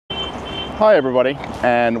Hi everybody,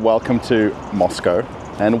 and welcome to Moscow,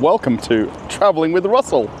 and welcome to Traveling with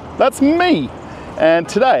Russell. That's me! And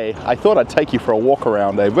today I thought I'd take you for a walk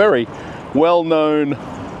around a very well-known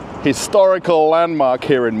historical landmark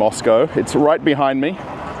here in Moscow. It's right behind me.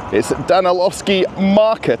 It's Danilovsky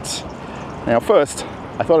Market. Now first,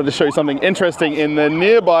 I thought I'd just show you something interesting in the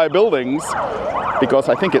nearby buildings, because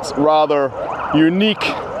I think it's rather unique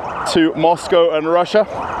to Moscow and Russia.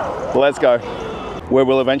 Let's go. Where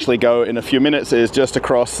we'll eventually go in a few minutes is just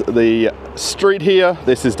across the street here.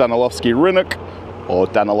 This is Danilovsky Rynok, or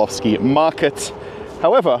Danilovsky Market.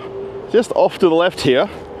 However, just off to the left here,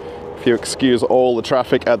 if you excuse all the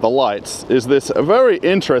traffic at the lights, is this very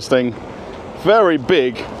interesting, very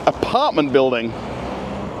big apartment building.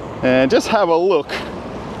 And just have a look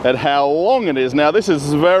at how long it is. Now this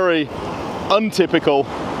is very untypical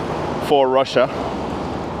for Russia,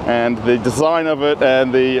 and the design of it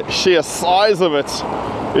and the sheer size of it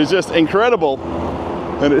is just incredible.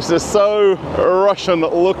 And it's just so Russian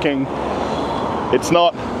looking. It's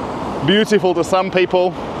not beautiful to some people,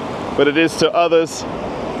 but it is to others.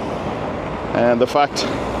 And the fact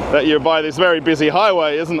that you're by this very busy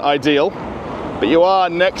highway isn't ideal, but you are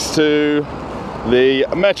next to the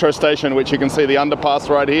metro station, which you can see the underpass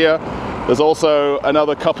right here. There's also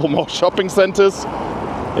another couple more shopping centers.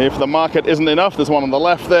 If the market isn't enough, there's one on the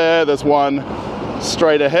left there, there's one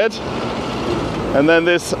straight ahead. And then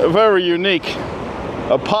this very unique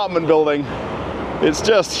apartment building. It's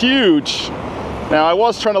just huge. Now I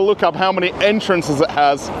was trying to look up how many entrances it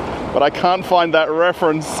has, but I can't find that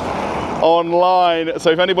reference online.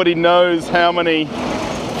 So if anybody knows how many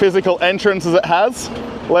physical entrances it has,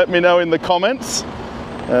 let me know in the comments.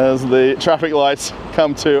 As the traffic lights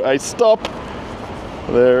come to a stop,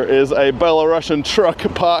 there is a Belarusian truck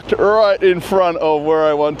parked right in front of where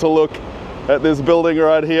I want to look at this building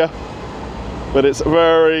right here. But it's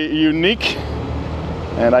very unique,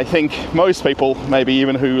 and I think most people, maybe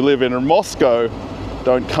even who live in Moscow,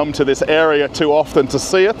 don't come to this area too often to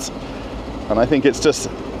see it. And I think it's just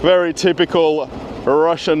very typical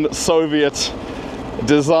Russian Soviet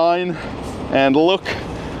design and look.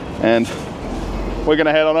 And we're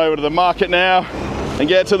gonna head on over to the market now and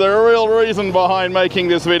get to the real reason behind making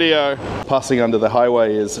this video. Passing under the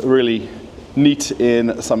highway is really neat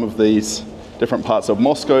in some of these different parts of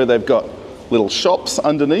Moscow. They've got little shops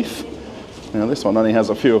underneath. Now this one only has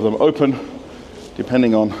a few of them open.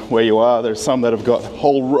 Depending on where you are, there's some that have got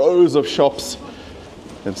whole rows of shops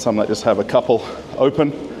and some that just have a couple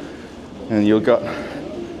open. And you've got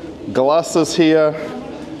glasses here.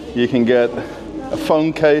 You can get a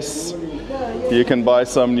phone case. You can buy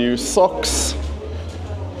some new socks.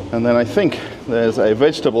 And then I think there's a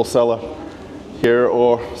vegetable seller here,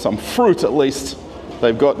 or some fruit at least.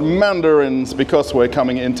 They've got mandarins because we're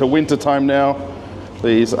coming into winter time now.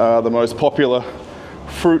 These are the most popular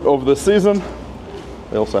fruit of the season.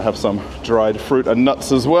 They also have some dried fruit and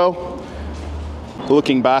nuts as well.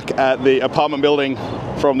 Looking back at the apartment building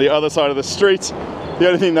from the other side of the street, the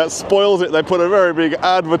only thing that spoils it, they put a very big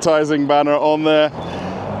advertising banner on there.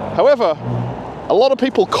 However, a lot of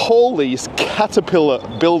people call these caterpillar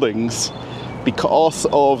buildings because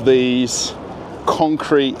of these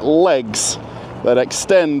concrete legs that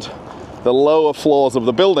extend the lower floors of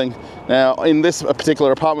the building. Now, in this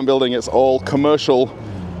particular apartment building, it's all commercial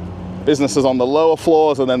businesses on the lower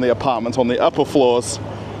floors and then the apartments on the upper floors.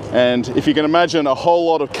 And if you can imagine a whole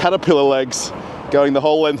lot of caterpillar legs going the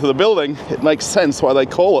whole length of the building, it makes sense why they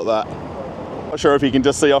call it that. Not sure if you can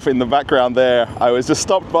just see off in the background there, I was just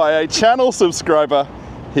stopped by a channel subscriber.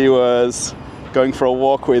 He was going for a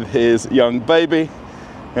walk with his young baby,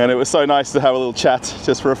 and it was so nice to have a little chat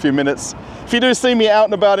just for a few minutes. If you do see me out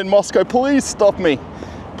and about in Moscow, please stop me.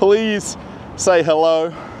 Please say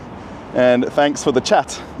hello, and thanks for the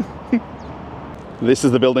chat. This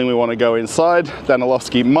is the building we want to go inside,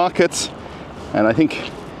 Danilovsky Market, and I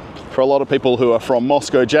think for a lot of people who are from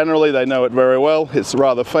Moscow generally, they know it very well. It's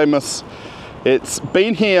rather famous. It's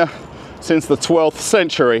been here since the 12th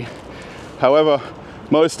century. However,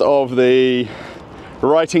 most of the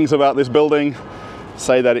writings about this building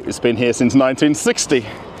say that it's been here since 1960.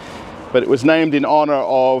 But it was named in honor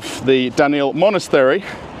of the Danil Monastery,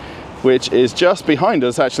 which is just behind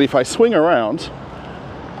us. Actually, if I swing around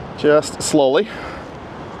just slowly,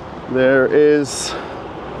 there is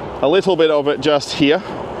a little bit of it just here.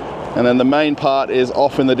 And then the main part is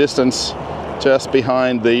off in the distance, just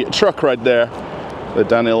behind the truck right there, the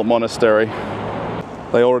Danil Monastery.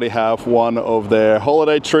 They already have one of their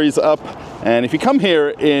holiday trees up, and if you come here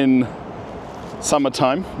in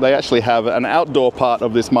summertime, they actually have an outdoor part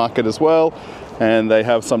of this market as well, and they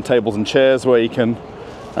have some tables and chairs where you can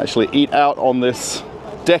actually eat out on this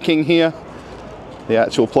decking here. The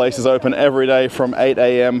actual place is open every day from 8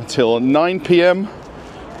 a.m. till 9 p.m.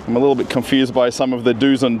 I'm a little bit confused by some of the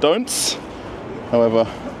do's and don'ts. However,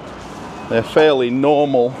 they're fairly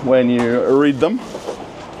normal when you read them.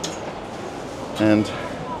 And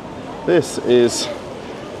this is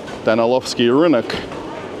Danilovsky rynok.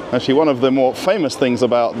 Actually, one of the more famous things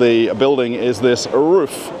about the building is this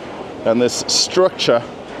roof and this structure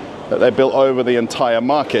that they built over the entire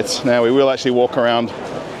market. Now, we will actually walk around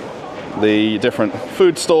the different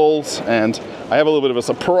food stalls, and I have a little bit of a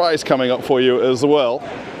surprise coming up for you as well,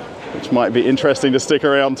 which might be interesting to stick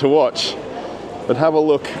around to watch. But have a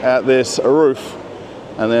look at this roof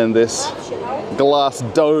and then this glass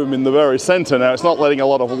dome in the very center. Now, it's not letting a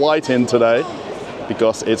lot of light in today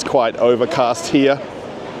because it's quite overcast here,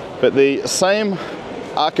 but the same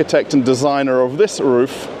architect and designer of this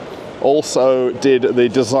roof also did the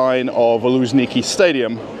design of Luzhniki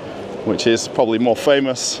Stadium, which is probably more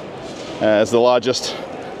famous as the largest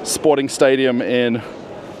sporting stadium in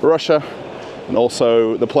Russia, and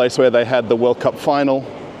also the place where they had the World Cup final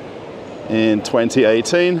in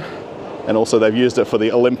 2018, and also they've used it for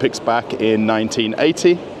the Olympics back in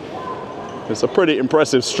 1980. It's a pretty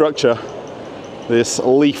impressive structure, this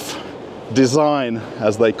leaf design,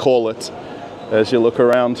 as they call it. As you look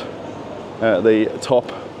around at the top,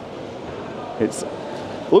 it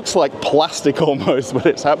looks like plastic almost, but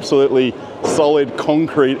it's absolutely solid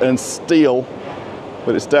concrete and steel,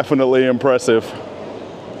 but it's definitely impressive.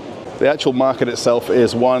 The actual market itself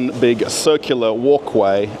is one big circular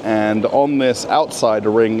walkway, and on this outside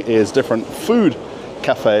ring is different food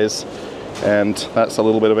cafes, and that's a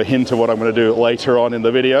little bit of a hint of what I'm going to do later on in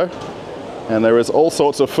the video. And there is all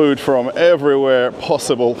sorts of food from everywhere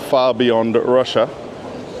possible, far beyond Russia,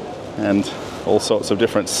 and all sorts of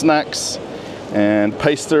different snacks and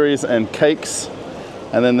pastries and cakes.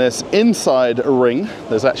 And then this inside ring,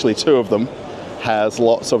 there's actually two of them, has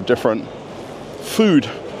lots of different food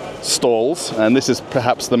stalls, and this is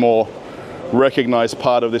perhaps the more recognized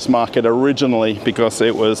part of this market originally because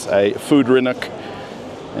it was a food rynok,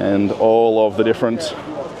 and all of the different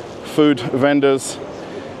food vendors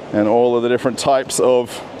and all of the different types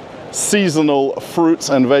of seasonal fruits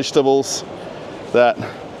and vegetables that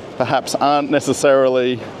perhaps aren't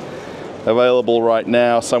necessarily available right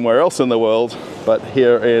now somewhere else in the world, but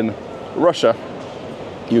here in Russia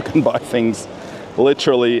you can buy things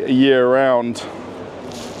literally year-round,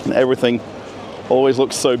 and everything always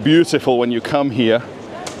looks so beautiful when you come here.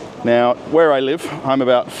 Now, where I live, I'm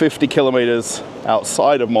about 50 kilometers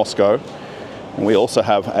outside of Moscow, and we also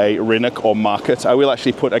have a rynok or market. I will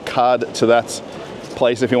actually put a card to that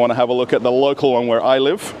place if you want to have a look at the local one where I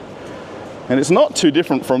live. And it's not too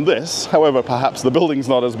different from this. However, perhaps the building's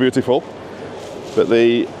not as beautiful, but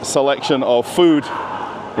the selection of food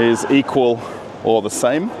is equal or the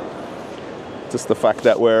same. Just the fact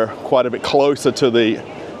that we're quite a bit closer to the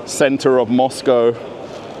center of Moscow,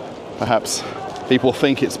 perhaps people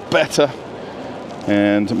think it's better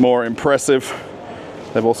and more impressive.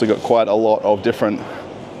 They've also got quite a lot of different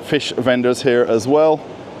fish vendors here as well.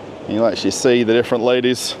 And you'll actually see the different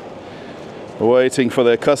ladies waiting for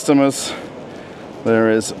their customers.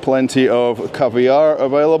 There is plenty of caviar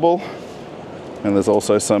available, and there's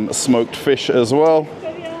also some smoked fish as well,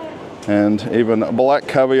 and even black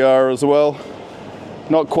caviar as well.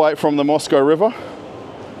 Not quite from the Moscow River,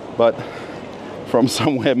 but from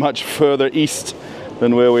somewhere much further east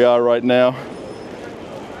than where we are right now.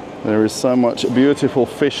 There is so much beautiful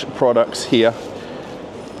fish products here,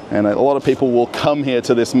 and a lot of people will come here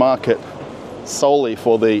to this market solely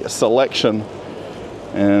for the selection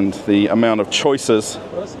and the amount of choices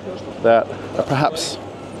that are perhaps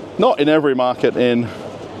not in every market in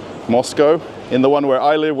Moscow. In the one where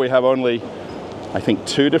I live, we have only, I think,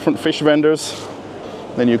 2 different fish vendors.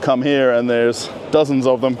 Then you come here and there's dozens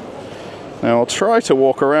of them. Now I'll try to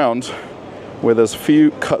walk around with as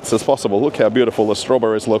few cuts as possible. Look how beautiful the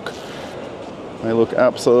strawberries look. They look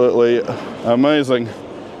absolutely amazing.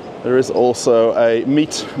 There is also a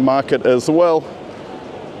meat market as well.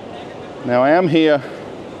 Now I am here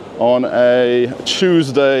on a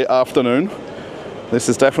Tuesday afternoon. This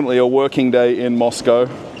is definitely a working day in Moscow.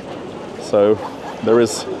 So there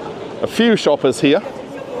is a few shoppers here,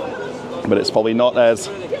 but it's probably not as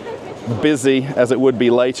busy as it would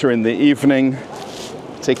be later in the evening,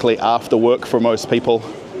 particularly after work for most people.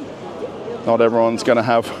 Not everyone's going to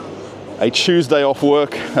have a Tuesday off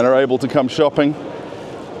work and are able to come shopping.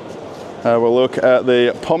 Have a look at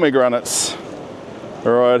the pomegranates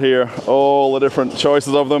right here, all the different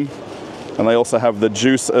choices of them, and they also have the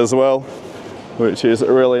juice as well, which is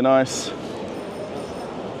really nice.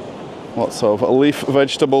 Lots of leaf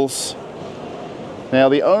vegetables. Now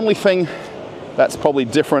the only thing that's probably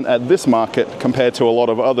different at this market compared to a lot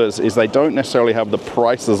of others, is they don't necessarily have the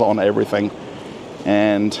prices on everything.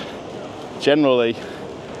 And generally,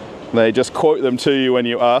 they just quote them to you when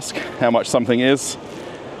you ask how much something is.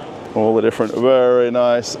 All the different very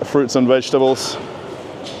nice fruits and vegetables.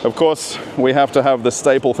 Of course, we have to have the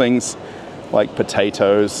staple things like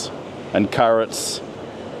potatoes and carrots.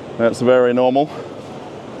 That's very normal.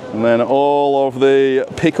 And then all of the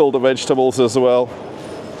pickled vegetables as well.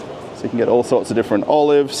 So you can get all sorts of different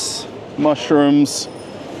olives, mushrooms,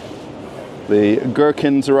 the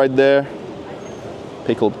gherkins right there,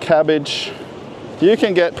 pickled cabbage. You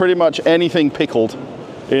can get pretty much anything pickled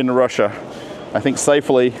in Russia. I think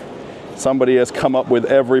safely somebody has come up with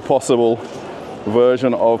every possible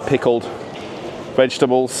version of pickled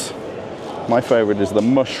vegetables. My favorite is the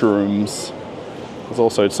mushrooms. There's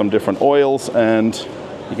also some different oils, and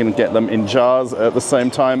you can get them in jars at the same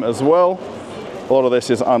time as well. A lot of this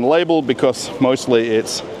is unlabeled because mostly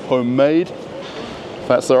it's homemade, if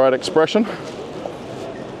that's the right expression.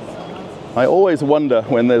 I always wonder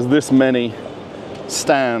when there's this many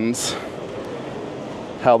stands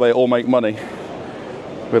how they all make money.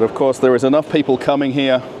 But of course there is enough people coming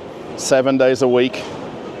here 7 days a week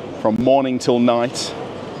from morning till night,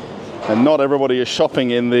 and not everybody is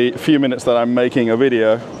shopping in the few minutes that I'm making a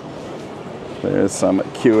video. There's some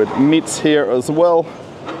cured meats here as well,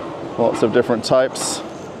 lots of different types,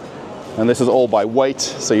 and this is all by weight,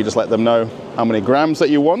 so you just let them know how many grams that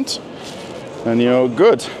you want and you're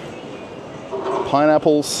good.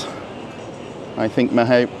 Pineapples, I think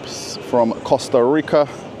perhaps from Costa Rica.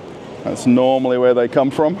 That's normally where they come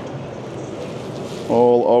from.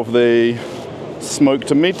 All of the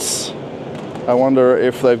smoked meats. I wonder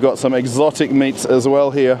if they've got some exotic meats as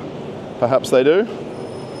well here. Perhaps they do.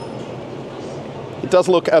 It does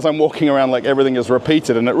look, as I'm walking around, like everything is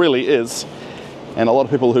repeated, and it really is. And a lot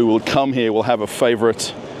of people who will come here will have a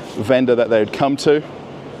favorite vendor that they would come to.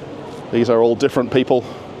 These are all different people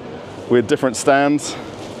with different stands.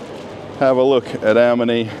 Have a look at how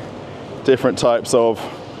many different types of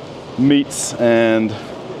meats and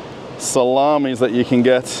salamis that you can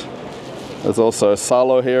get. There's also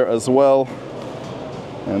salo here as well,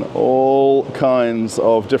 and all kinds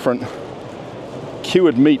of different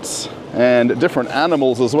cured meats and different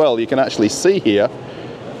animals as well. You can actually see here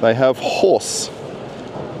they have horse,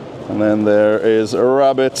 and then there is a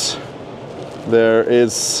rabbit, there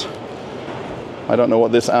is, I don't know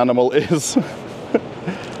what this animal is.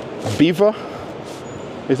 A beaver?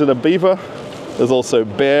 Is it a beaver? There's also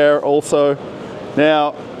bear also.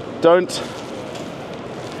 Now, don't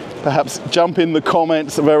perhaps jump in the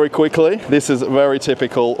comments very quickly. This is very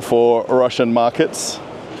typical for Russian markets.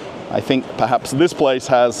 I think perhaps this place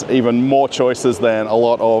has even more choices than a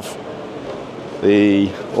lot of the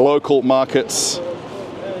local markets.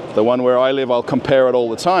 The one where I live, I'll compare it all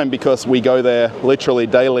the time because we go there literally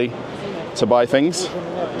daily to buy things,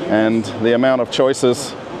 and the amount of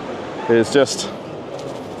choices is just,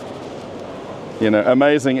 you know,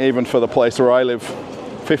 amazing even for the place where I live.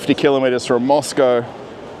 50 kilometers from Moscow.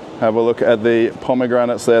 Have a look at the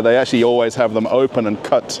pomegranates there. They actually always have them open and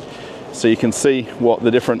cut so you can see what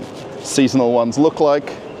the different seasonal ones look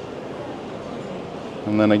like.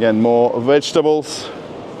 And then again, more vegetables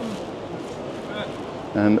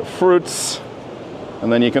and fruits.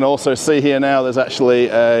 And then you can also see here now there's actually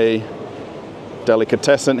a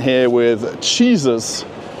delicatessen here with cheeses,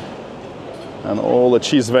 and all the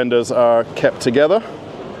cheese vendors are kept together.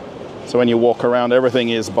 So when you walk around, everything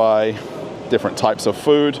is by different types of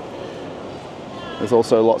food. There's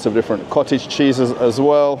also lots of different cottage cheeses as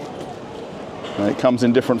well. And it comes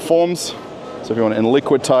in different forms. So if you want it in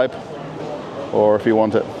liquid type, or if you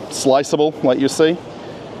want it sliceable, like you see.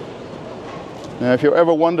 Now, if you're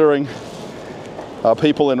ever wondering, are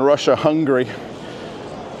people in Russia hungry?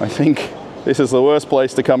 I think this is the worst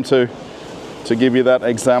place to come to give you that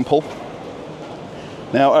example.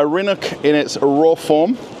 Now, a rynok in its raw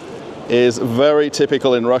form is very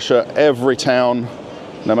typical in Russia. Every town,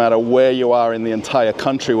 no matter where you are in the entire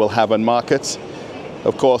country, will have a market.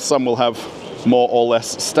 Of course, some will have more or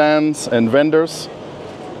less stands and vendors.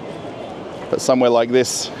 But somewhere like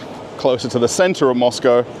this, closer to the center of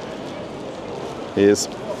Moscow, is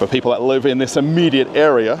for people that live in this immediate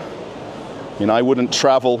area. You know, I wouldn't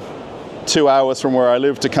travel 2 hours from where I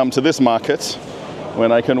live to come to this market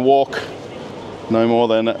when I can walk no more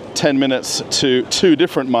than 10 minutes to 2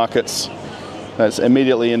 different markets that's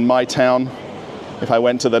immediately in my town. If I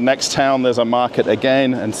went to the next town, there's a market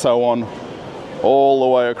again, and so on, all the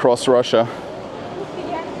way across Russia.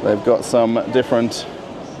 They've got some different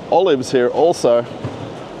olives here also,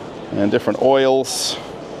 and different oils.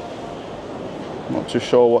 I'm not too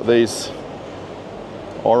sure what these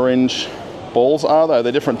orange balls are they?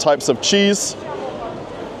 They're different types of cheese.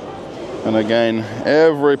 And again,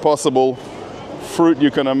 every possible fruit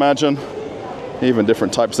you can imagine. Even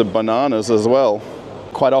different types of bananas as well.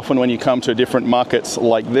 Quite often when you come to different markets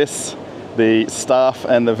like this, the staff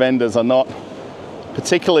and the vendors are not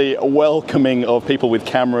particularly welcoming of people with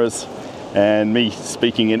cameras and me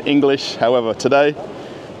speaking in English. However, today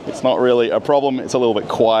it's not really a problem. It's a little bit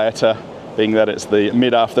quieter, being that it's the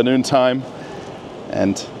mid-afternoon time,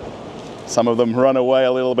 and some of them run away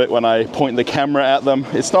a little bit when I point the camera at them.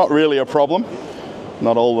 It's not really a problem.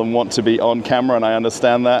 Not all of them want to be on camera, and I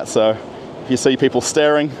understand that. So if you see people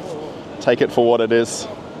staring, take it for what it is.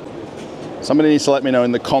 Somebody needs to let me know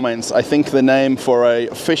in the comments. I think the name for a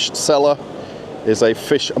fish seller is a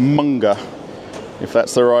fishmonger, if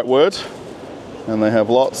that's the right word. And they have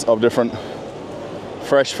lots of different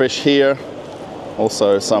fresh fish here.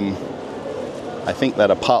 Also some, I think, that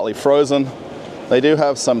are partly frozen. They do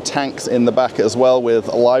have some tanks in the back as well with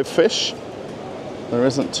live fish. There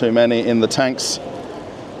isn't too many in the tanks.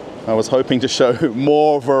 I was hoping to show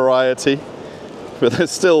more variety, but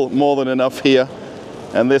there's still more than enough here.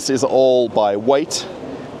 And this is all by weight.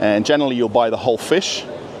 And generally you'll buy the whole fish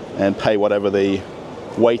and pay whatever the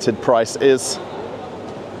weighted price is.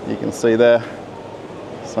 You can see there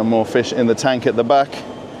some more fish in the tank at the back.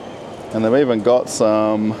 And they've even got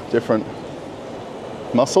some different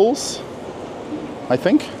mussels, I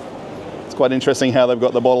think. It's quite interesting how they've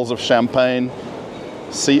got the bottles of champagne,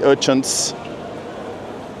 sea urchins,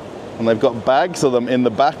 and they've got bags of them in the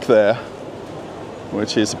back there,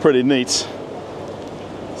 which is pretty neat.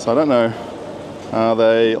 So I don't know, are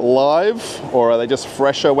they live or are they just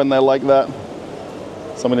fresher when they're like that?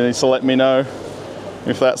 Somebody needs to let me know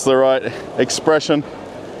if that's the right expression.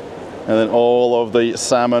 And then all of the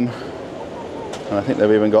salmon. And I think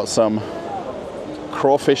they've even got some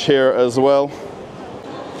crawfish here as well.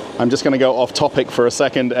 I'm just going to go off topic for a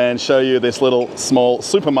second and show you this little small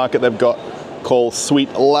supermarket they've got called Sweet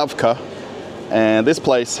Lavka. And this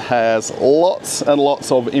place has lots and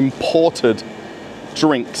lots of imported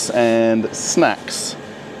drinks and snacks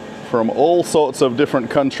from all sorts of different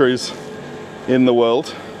countries in the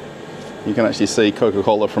world. You can actually see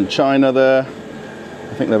Coca-Cola from China there.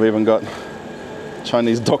 I think they've even got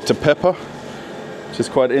Chinese Dr. Pepper, which is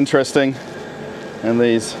quite interesting. And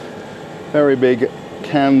these very big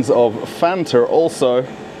cans of Fanta also.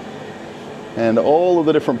 And all of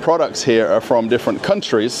the different products here are from different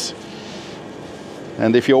countries.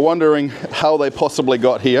 And if you're wondering how they possibly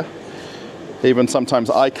got here, even sometimes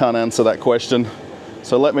I can't answer that question.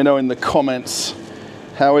 So let me know in the comments,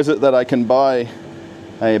 how is it that I can buy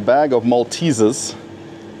a bag of Maltesers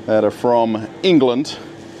that are from England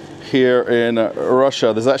here in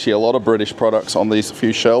Russia? There's actually a lot of British products on these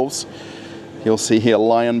few shelves. You'll see here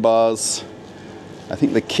Lion bars. I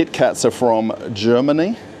think the Kit Kats are from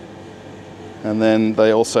Germany. And then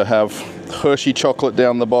they also have Hershey chocolate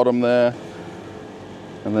down the bottom there.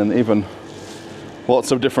 And then even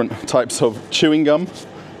lots of different types of chewing gum,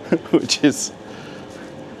 which is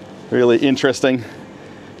really interesting.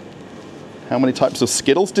 How many types of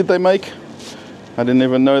Skittles did they make? I didn't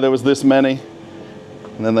even know there was this many.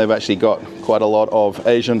 And then they've actually got quite a lot of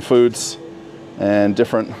Asian foods and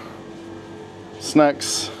different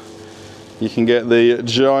snacks. You can get the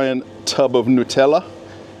giant tub of Nutella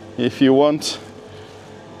if you want.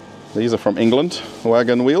 These are from England,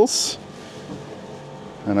 wagon wheels.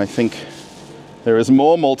 And I think there is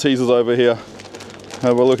more Maltesers over here.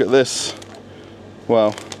 Have a look at this.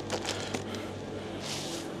 Wow.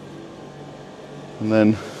 And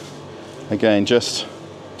then again, just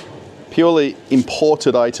purely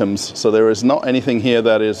imported items. So there is not anything here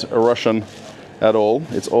that is Russian at all.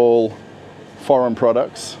 It's all foreign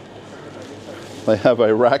products. They have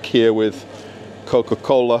a rack here with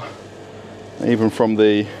Coca-Cola, even from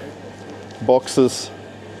the boxes.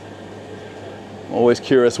 Always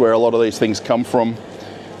curious where a lot of these things come from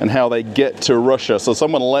and how they get to Russia. So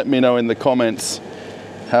someone let me know in the comments,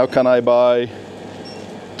 how can I buy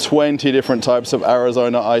 20 different types of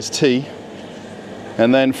Arizona iced tea?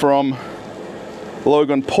 And then from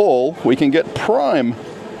Logan Paul, we can get Prime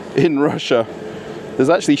in Russia. There's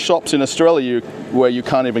actually shops in Australia where you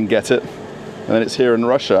can't even get it. And then it's here in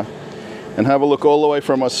Russia. And have a look all the way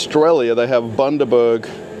from Australia. They have Bundaberg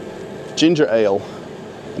ginger ale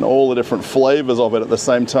and all the different flavors of it at the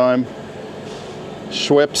same time.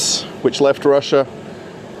 Schweppes, which left Russia.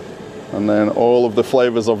 And then all of the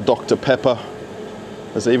flavors of Dr. Pepper.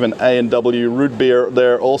 There's even A&W root beer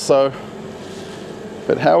there also.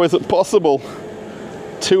 But how is it possible?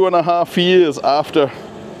 2.5 years after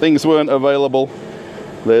things weren't available,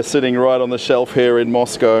 they're sitting right on the shelf here in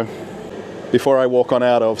Moscow. before I walk on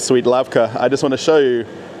out of Sweet Lavka, I just want to show you,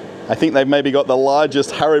 I think they've maybe got the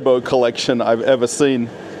largest Haribo collection I've ever seen.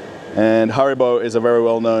 And Haribo is a very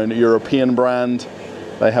well-known European brand.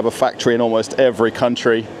 They have a factory in almost every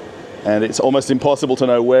country, and it's almost impossible to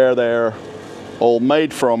know where they're all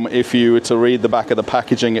made from. If you were to read the back of the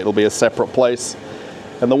packaging, it'll be a separate place.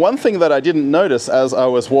 And the one thing that I didn't notice as I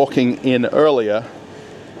was walking in earlier,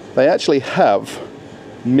 they actually have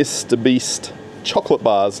Mr. Beast chocolate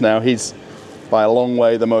bars. Now, he's by a long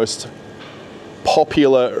way the most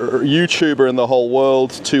popular YouTuber in the whole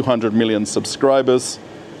world, 200 million subscribers.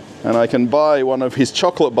 And I can buy one of his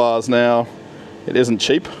chocolate bars now. It isn't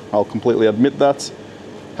cheap, I'll completely admit that.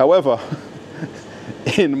 However,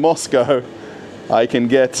 in Moscow, I can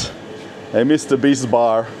get a Mr. Beast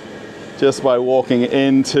bar just by walking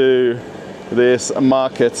into this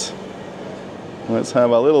market. Let's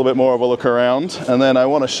have a little bit more of a look around, and then I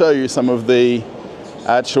want to show you some of the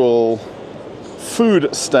actual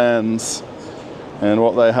food stands and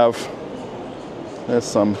what they have. There's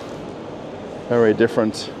some very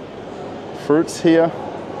different fruits here.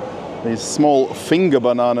 These small finger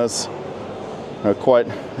bananas are quite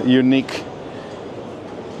unique.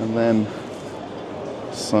 And then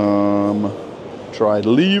some dried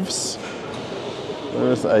leaves.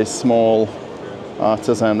 There's a small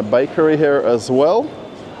artisan bakery here as well.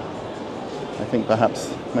 I think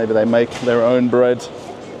perhaps maybe they make their own bread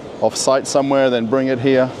off-site somewhere, then bring it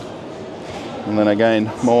here. And then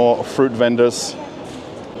again, more fruit vendors.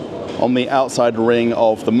 On the outside ring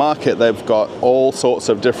of the market, they've got all sorts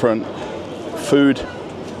of different food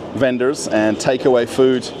vendors and takeaway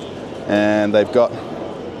food. And they've got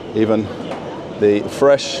even the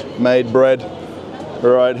fresh made bread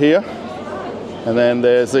right here. And then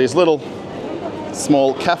there's these little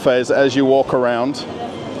small cafes as you walk around,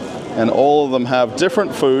 and all of them have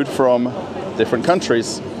different food from different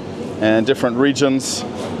countries and different regions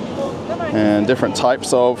and different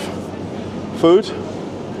types of food.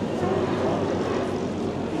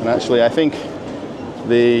 And actually, I think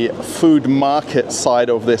the food market side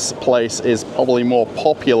of this place is probably more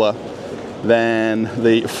popular than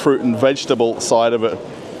the fruit and vegetable side of it,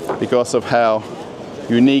 because of how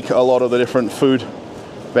unique a lot of the different food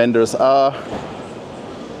vendors are.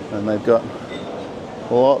 And they've got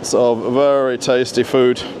lots of very tasty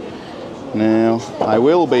food. Now, I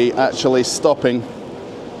will be actually stopping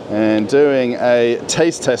and doing a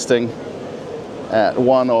taste testing at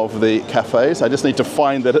one of the cafes. I just need to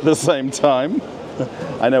find it at the same time.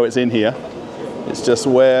 I know it's in here. It's just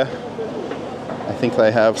where. I think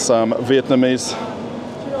they have some Vietnamese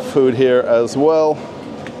food here as well.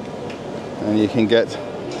 And you can get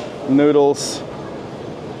noodles.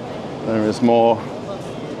 There is more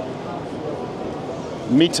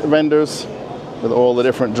meat vendors with all the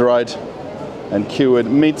different dried and cured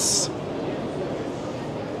meats.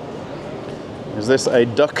 Is this a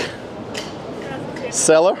duck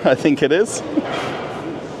cellar? I think it is.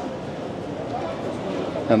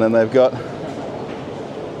 And then they've got,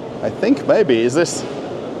 I think maybe, is this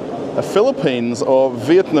a Philippines or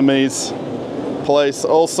Vietnamese place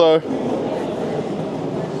also?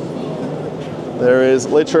 There is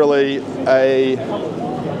literally a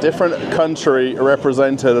different country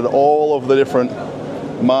represented at all of the different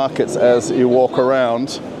markets as you walk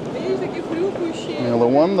around. Now, the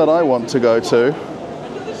one that I want to go to,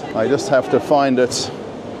 I just have to find it,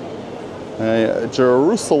 a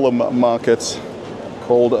Jerusalem market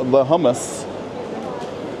called the Hummus.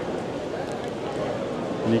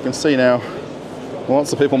 And you can see now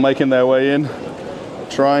lots of people making their way in,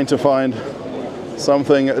 trying to find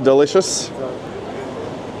something delicious.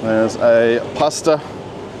 There's a pasta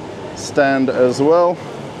stand as well.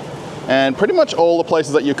 And pretty much all the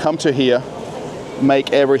places that you come to here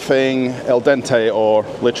make everything al dente, or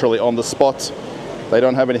literally on the spot. They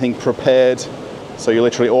don't have anything prepared, so you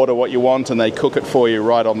literally order what you want and they cook it for you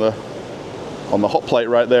right on the hot plate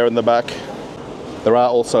right there in the back. There are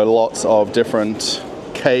also lots of different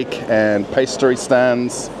cake and pastry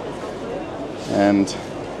stands and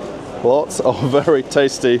lots of very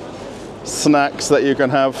tasty snacks that you can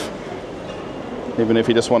have. Even if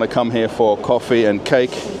you just want to come here for coffee and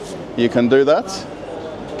cake, you can do that.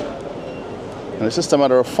 And it's just a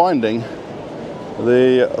matter of finding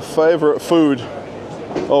the favorite food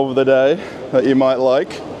of the day that you might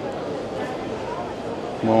like.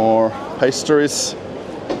 More pastries.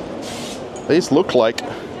 These look like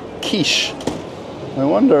quiche. I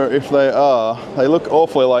wonder if they are. They look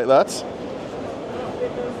awfully like that.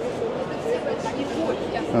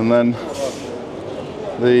 And then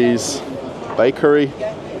these bakery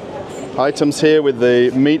items here with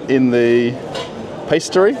the meat in the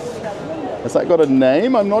pastry. Has that got a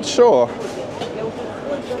name? I'm not sure.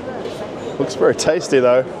 Looks very tasty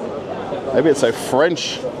though. Maybe it's a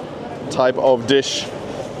French type of dish.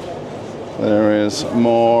 There is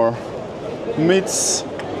more meats.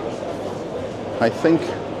 I think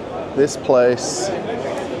this place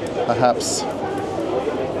perhaps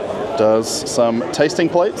does some tasting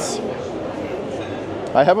plates.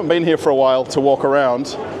 I haven't been here for a while to walk around,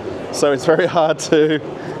 so it's very hard to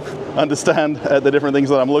understand the different things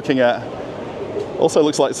that I'm looking at. Also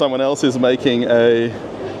looks like someone else is making a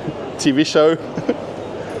TV show,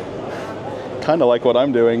 kind of like what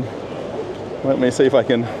I'm doing. Let me see if I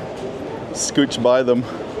can scooch by them.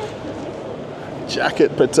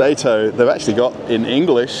 Jacket potato. They've actually got in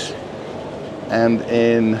English and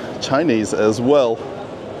in Chinese as well,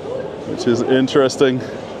 which is interesting.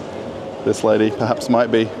 This lady perhaps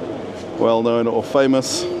might be well known or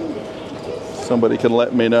famous. Somebody can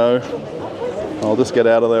let me know. I'll just get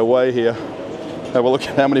out of their way here. Have a look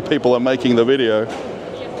at how many people are making the video.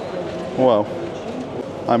 Well,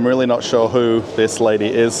 I'm really not sure who this lady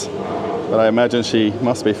is, but I imagine she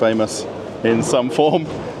must be famous in some form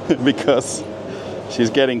because she's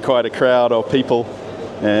getting quite a crowd of people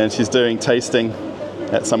and she's doing tasting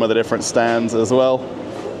at some of the different stands as well.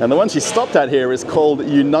 And the one she stopped at here is called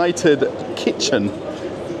United Kitchen.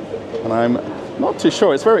 And I'm not too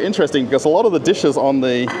sure. It's very interesting because a lot of the dishes on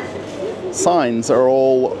the signs are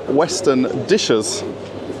all Western dishes.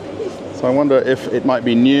 So I wonder if it might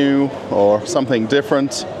be new or something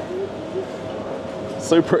different.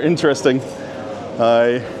 Super interesting.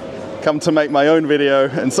 I come to make my own video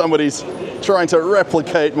and somebody's trying to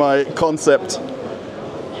replicate my concept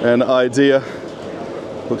and idea.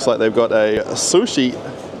 Looks like they've got a sushi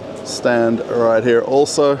stand right here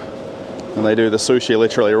also. And they do the sushi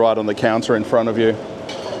literally right on the counter in front of you,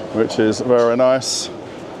 which is very nice.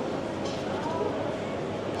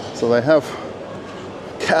 So they have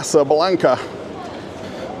Casablanca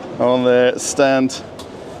on their stand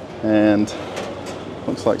and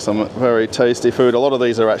looks like some very tasty food. A lot of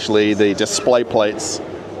these are actually the display plates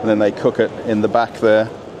and then they cook it in the back there.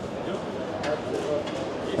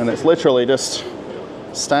 And it's literally just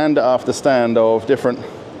stand after stand of different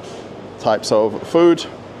types of food.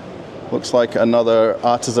 Looks like another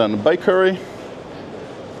artisan bakery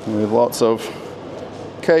with lots of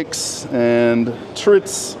cakes and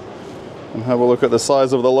treats. And have a look at the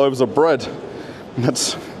size of the loaves of bread.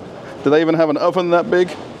 Do they even have an oven that big?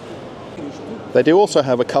 They do also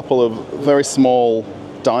have a couple of very small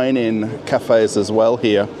dine-in cafes as well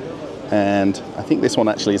here. And I think this one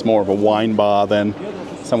actually is more of a wine bar than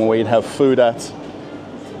somewhere where you'd have food at.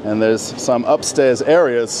 And there's some upstairs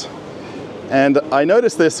areas. And I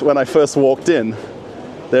noticed this when I first walked in.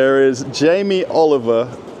 There is Jamie Oliver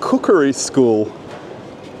Cookery School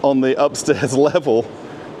on the upstairs level.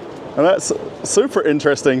 And that's super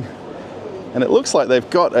interesting. And it looks like they've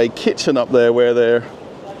got a kitchen up there where they're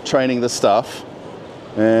training the staff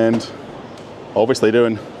and obviously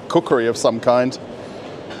doing cookery of some kind.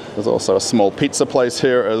 There's also a small pizza place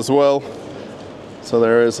here as well. So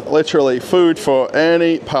there is literally food for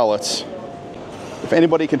any palate. If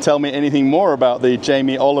anybody can tell me anything more about the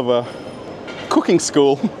Jamie Oliver Cooking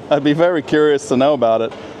School, I'd be very curious to know about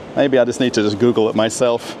it. Maybe I just need to just Google it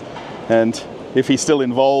myself. And if he's still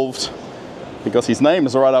involved, because his name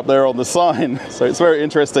is right up there on the sign. So it's very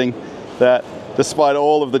interesting that despite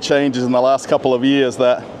all of the changes in the last couple of years,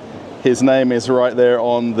 that his name is right there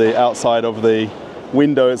on the outside of the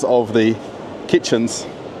windows of the kitchens.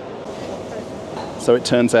 So it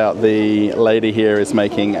turns out the lady here is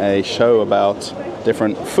making a show about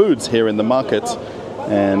different foods here in the market,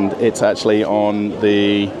 and it's actually on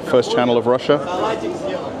the first channel of Russia,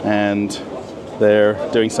 and they're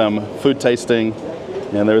doing some food tasting,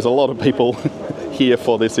 and there's a lot of people here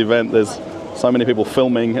for this event. There's so many people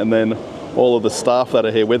filming, and then all of the staff that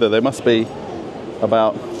are here with her. There must be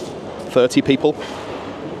about 30 people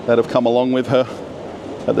that have come along with her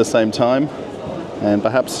at the same time, and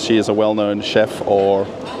perhaps she is a well-known chef or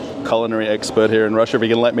culinary expert here in Russia. If you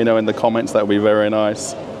can let me know in the comments, that would be very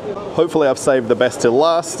nice. Hopefully I've saved the best till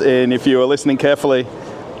last, and if you were listening carefully,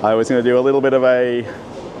 I was going to do a little bit of a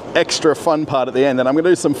extra fun part at the end, and I'm going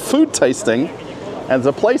to do some food tasting. And there's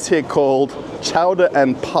a place here called Chowder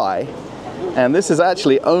and Pie, and this is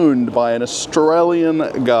actually owned by an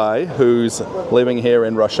Australian guy who's living here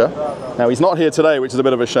in Russia. Now he's not here today, which is a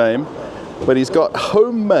bit of a shame, but he's got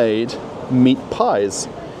homemade meat pies,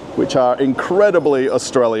 which are incredibly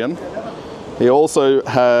Australian. He also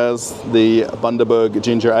has the Bundaberg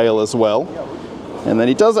ginger ale as well. And then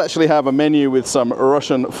he does actually have a menu with some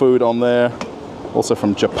Russian food on there, also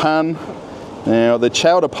from Japan. Now the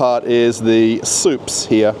chowder part is the soups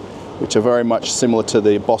here, which are very much similar to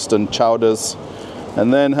the Boston chowders.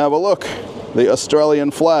 And then have a look, the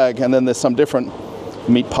Australian flag, and then there's some different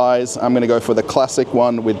meat pies. I'm going to go for the classic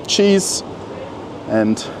one with cheese,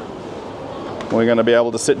 and we're going to be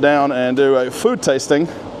able to sit down and do a food tasting.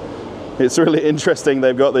 It's really interesting.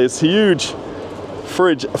 They've got this huge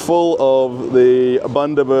fridge full of the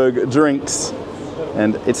Bundaberg drinks,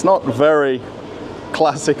 and it's not very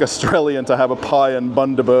classic Australian to have a pie and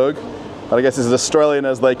Bundaberg, but I guess it's as Australian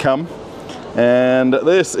as they come. And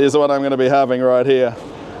this is what I'm going to be having right here,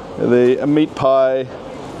 the meat pie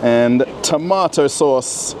and tomato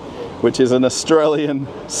sauce, which is an Australian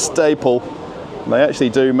staple. They actually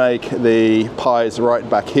do make the pies right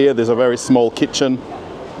back here. There's a very small kitchen,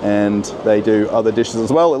 and they do other dishes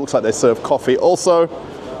as well. It looks like they serve coffee also.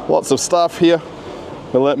 Lots of stuff here.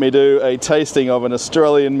 But let me do a tasting of an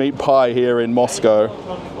Australian meat pie here in Moscow.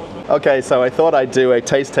 Okay, so I thought I'd do a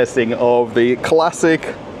taste testing of the classic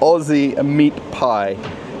Aussie meat pie.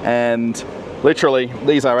 And literally,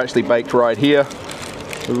 these are actually baked right here.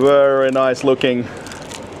 Very nice looking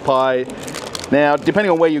pie. Now,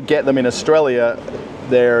 depending on where you get them in Australia,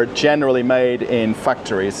 they're generally made in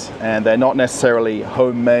factories, and they're not necessarily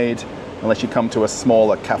homemade unless you come to a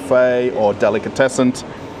smaller cafe or delicatessen.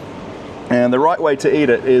 And the right way to eat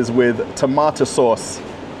it is with tomato sauce,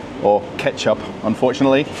 or ketchup,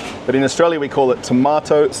 unfortunately. But in Australia, we call it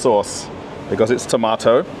tomato sauce because it's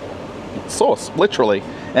tomato sauce, literally.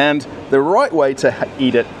 And the right way to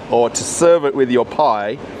eat it or to serve it with your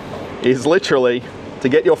pie is literally to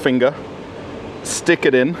get your finger, stick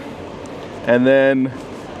it in, and then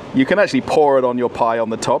you can actually pour it on your pie on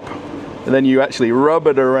the top, and then you actually rub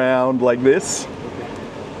it around like this.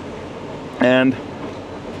 And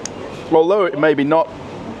although it may not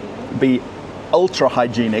be ultra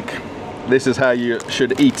hygienic, this is how you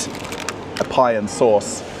should eat a pie and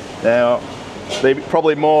sauce. Now, the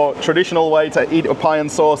probably more traditional way to eat a pie and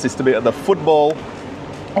sauce is to be at the football,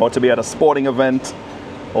 or to be at a sporting event,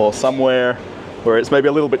 or somewhere where it's maybe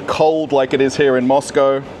a little bit cold like it is here in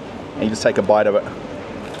Moscow, and you just take a bite of it.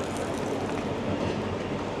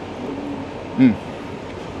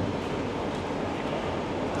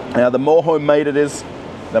 Now, the more homemade it is,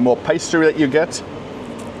 the more pastry that you get,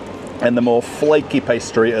 and the more flaky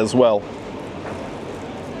pastry as well.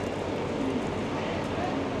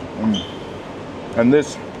 And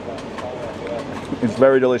this is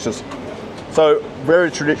very delicious. So,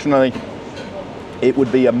 very traditionally, it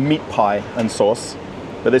would be a meat pie and sauce,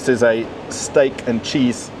 but this is a steak and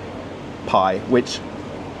cheese pie, which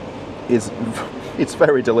is, it's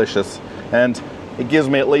very delicious. And it gives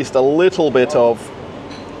me at least a little bit of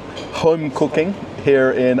home cooking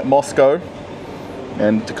here in Moscow,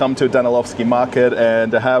 and to come to Danilovsky Market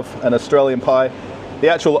and to have an Australian pie. The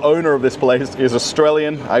actual owner of this place is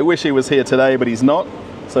Australian. I wish he was here today, but he's not.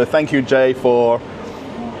 So thank you, Jay, for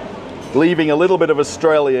leaving a little bit of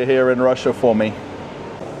Australia here in Russia for me.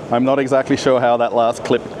 I'm not exactly sure how that last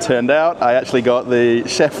clip turned out. I actually got the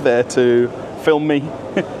chef there to film me,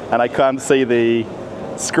 and I can't see the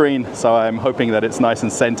screen, so I'm hoping that it's nice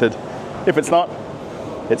and scented. If it's not,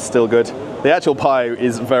 it's still good. The actual pie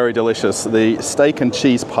is very delicious. The steak and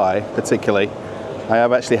cheese pie, particularly. I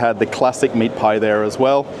have actually had the classic meat pie there as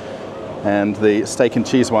well, and the steak and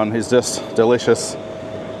cheese one is just delicious.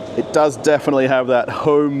 It does definitely have that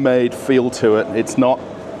homemade feel to it. It's not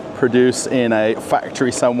produced in a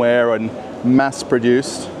factory somewhere and mass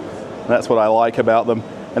produced. That's what I like about them.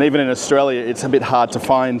 And even in Australia, it's a bit hard to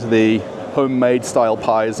find the homemade style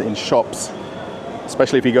pies in shops,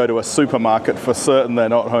 especially if you go to a supermarket. For certain, they're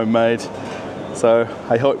not homemade. So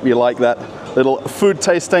I hope you like that little food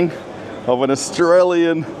tasting of an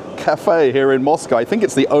Australian cafe here in Moscow. I think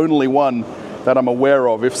it's the only one that I'm aware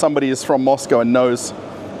of. If somebody is from Moscow and knows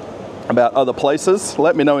about other places,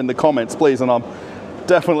 let me know in the comments, please, and I'm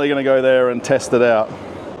definitely going to go there and test it out.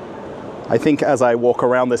 I think as I walk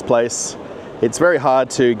around this place, it's very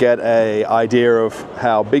hard to get an idea of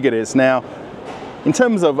how big it is. Now, in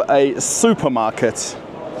terms of a supermarket,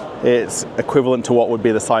 it's equivalent to what would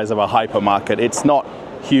be the size of a hypermarket. It's not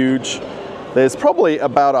huge. There's probably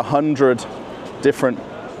about 100 different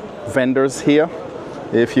vendors here,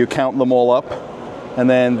 if you count them all up. And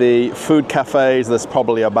then the food cafes, there's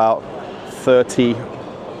probably about 30,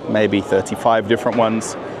 maybe 35 different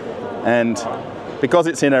ones. And because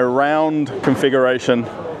it's in a round configuration,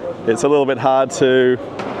 it's a little bit hard to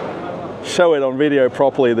show it on video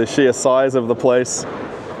properly, the sheer size of the place.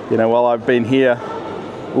 You know, while I've been here,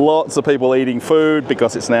 lots of people eating food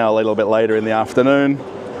because it's now a little bit later in the afternoon.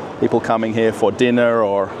 People coming here for dinner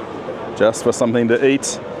or just for something to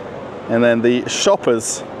eat. And then the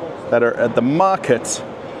shoppers that are at the market,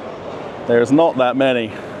 there's not that many.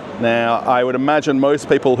 Now, I would imagine most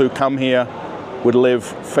people who come here would live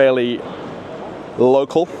fairly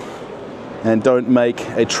local and don't make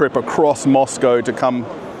a trip across Moscow to come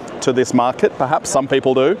to this market. Perhaps some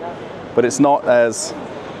people do, but it's not as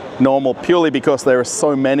normal purely because there are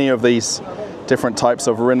so many of these different types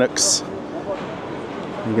of rynoks.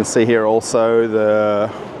 You can see here also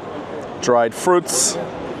the dried fruits.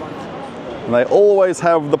 And they always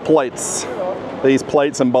have the plates, these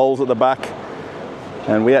plates and bowls at the back.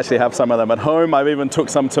 And we actually have some of them at home. I've even took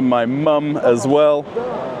some to my mum as well.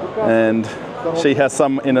 And she has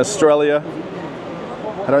some in Australia.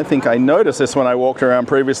 I don't think I noticed this when I walked around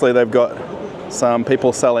previously. They've got some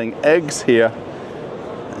people selling eggs here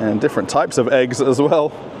and different types of eggs as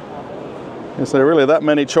well. Is there really that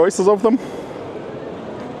many choices of them?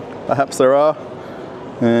 Perhaps there are.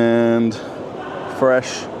 And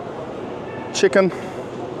fresh chicken,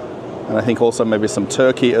 and I think also maybe some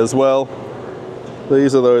turkey as well.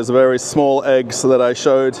 These are those very small eggs that I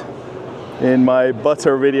showed in my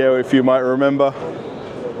butter video, if you might remember.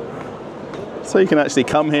 So you can actually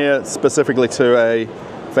come here specifically to a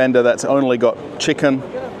vendor that's only got chicken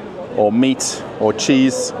or meat or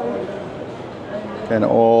cheese and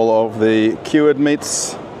all of the cured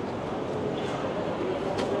meats.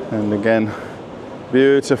 And again,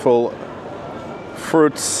 beautiful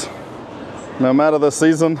fruits. No matter the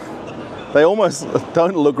season, they almost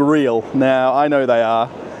don't look real. Now, I know they are.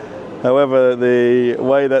 However, the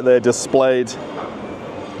way that they're displayed,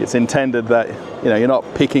 it's intended that, you know, you're not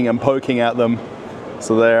picking and poking at them.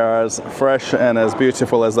 So they are as fresh and as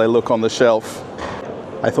beautiful as they look on the shelf.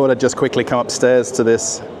 I thought I'd just quickly come upstairs to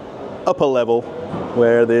this upper level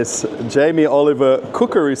where this Jamie Oliver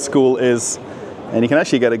Cookery School is. And you can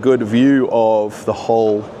actually get a good view of the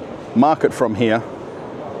whole market from here.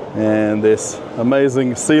 And this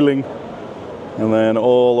amazing ceiling, and then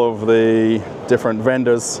all of the different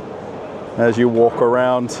vendors as you walk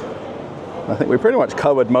around. I think we pretty much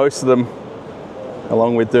covered most of them,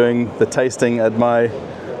 along with doing the tasting at my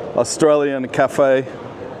Australian cafe.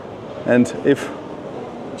 And if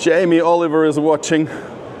Jamie Oliver is watching,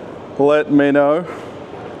 let me know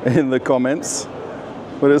in the comments.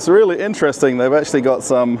 But it's really interesting. They've actually got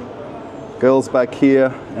some girls back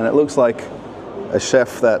here, and it looks like a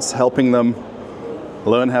chef that's helping them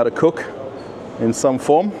learn how to cook in some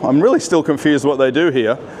form. I'm really still confused what they do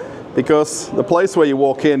here, because the place where you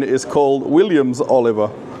walk in is called Williams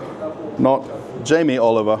Oliver, not Jamie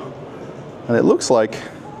Oliver. And it looks like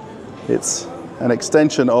it's an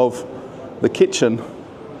extension of the kitchen,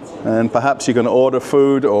 and perhaps you can order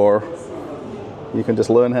food or you can just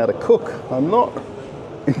learn how to cook. I'm not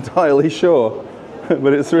entirely sure,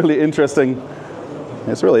 but it's really interesting.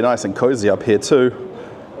 It's really nice and cozy up here too.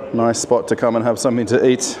 Nice spot to come and have something to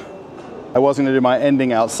eat. I was going to do my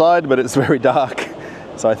ending outside, but it's very dark,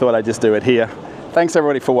 so I thought I'd just do it here. Thanks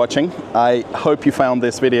everybody for watching. I hope you found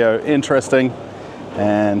this video interesting,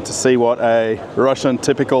 and to see what a Russian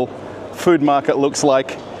typical food market looks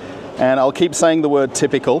like. And I'll keep saying the word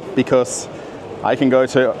typical because I can go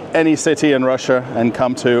to any city in Russia and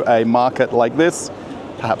come to a market like this,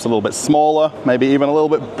 perhaps a little bit smaller, maybe even a little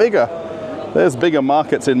bit bigger. There's bigger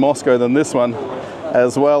markets in Moscow than this one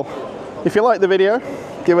as well. If you like the video,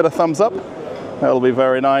 give it a thumbs up. That'll be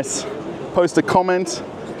very nice. Post a comment.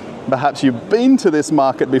 Perhaps you've been to this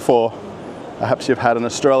market before. Perhaps you've had an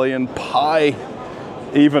Australian pie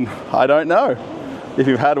even. I don't know. If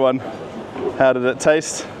you've had one, how did it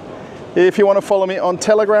taste? If you want to follow me on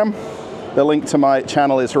Telegram, the link to my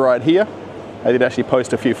channel is right here. I did actually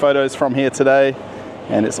post a few photos from here today,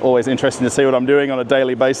 and it's always interesting to see what I'm doing on a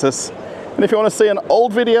daily basis. And if you want to see an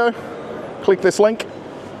old video, click this link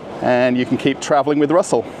and you can keep traveling with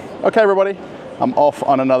Russell. Okay, everybody, I'm off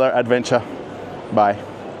on another adventure. Bye.